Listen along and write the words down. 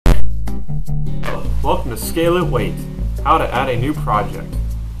Welcome to Scaleit W8, how to add a new project.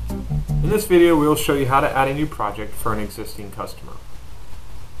 In this video we will show you how to add a new project for an existing customer.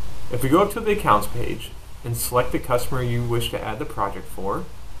 If we go up to the accounts page and select the customer you wish to add the project for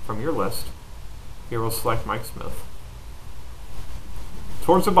from your list, here we'll select Mike Smith.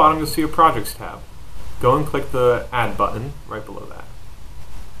 Towards the bottom you'll see a projects tab. Go and click the add button right below that.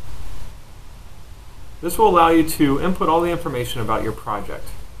 This will allow you to input all the information about your project.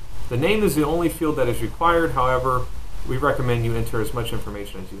 The name is the only field that is required, however, we recommend you enter as much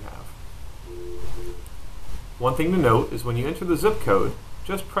information as you have. One thing to note is when you enter the zip code,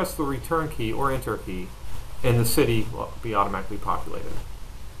 just press the return key or enter key and the city will be automatically populated.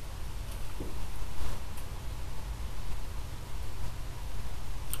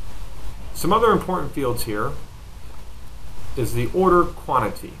 Some other important fields here is the order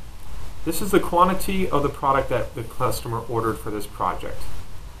quantity. This is the quantity of the product that the customer ordered for this project.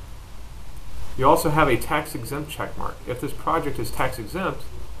 You also have a tax exempt check mark. If this project is tax exempt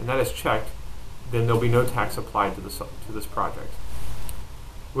and that is checked, then there'll be no tax applied to this project.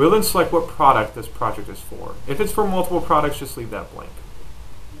 We'll then select what product this project is for. If it's for multiple products, just leave that blank.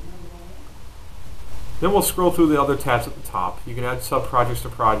 Then we'll scroll through the other tabs at the top. You can add sub-projects to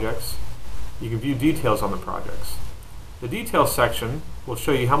projects. You can view details on the projects. The details section will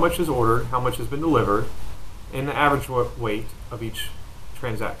show you how much is ordered, how much has been delivered, and the average weight of each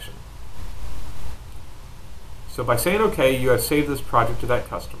transaction. So by saying OK, you have saved this project to that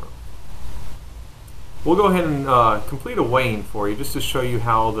customer. We'll go ahead and complete a weighing for you just to show you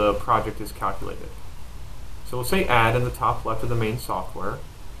how the project is calculated. So we'll say add in the top left of the main software.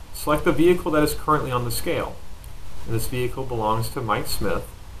 Select the vehicle that is currently on the scale. And this vehicle belongs to Mike Smith.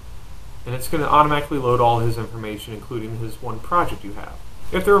 And it's going to automatically load all his information, including his one project you have.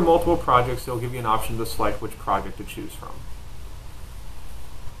 If there are multiple projects, it'll give you an option to select which project to choose from.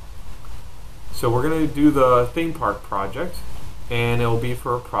 So we're going to do the theme park project, and it will be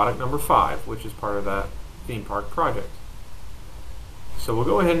for product number 5, which is part of that theme park project. So we'll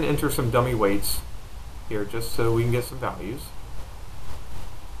go ahead and enter some dummy weights here just so we can get some values.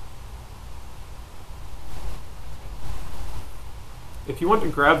 If you want to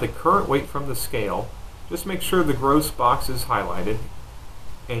grab the current weight from the scale, just make sure the gross box is highlighted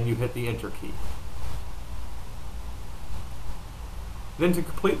and you hit the enter key. Then to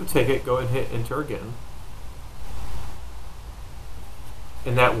complete the ticket, go and hit enter again.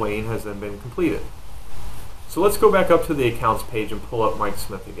 And that weighing has then been completed. So let's go back up to the accounts page and pull up Mike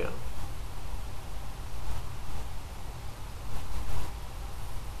Smith again.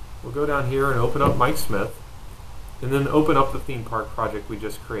 We'll go down here and open up Mike Smith, and then open up the theme park project we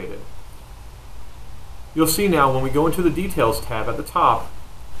just created. You'll see now when we go into the details tab at the top,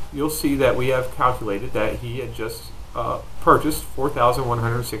 you'll see that we have calculated that he had just purchased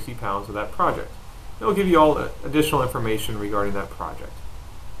 4,160 pounds of that project. It'll give you all additional information regarding that project.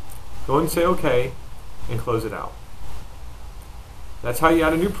 Go ahead and say OK and close it out. That's how you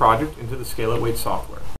add a new project into the Scaleit W8 software.